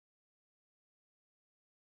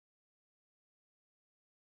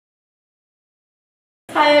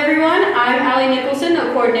Hi everyone, I'm Allie Nicholson,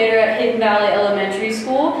 the coordinator at Hidden Valley Elementary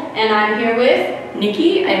School, and I'm here with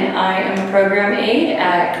Nikki, and I am a program aide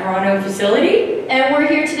at Toronto facility. And we're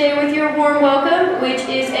here today with your warm welcome, which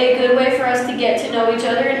is a good way for us to get to know each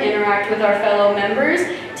other and interact with our fellow members.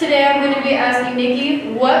 Today I'm going to be asking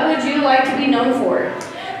Nikki, what would you like to be known for?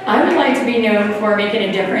 I would like to be known for making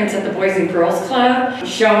a difference at the Boys and Girls Club,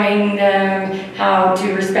 showing them how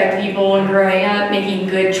to respect people and growing up, making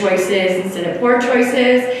good choices instead of poor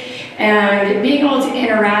choices, and being able to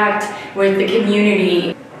interact with the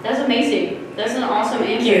community. That's amazing. That's an awesome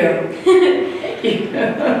answer. Thank you. Thank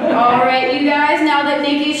you. All right, you guys, now that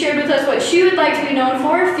Nikki shared with us what she would like to be known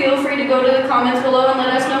for, feel free to go to the comments below and let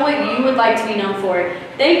us know what you would like to be known for.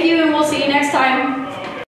 Thank you, and we'll see you next time.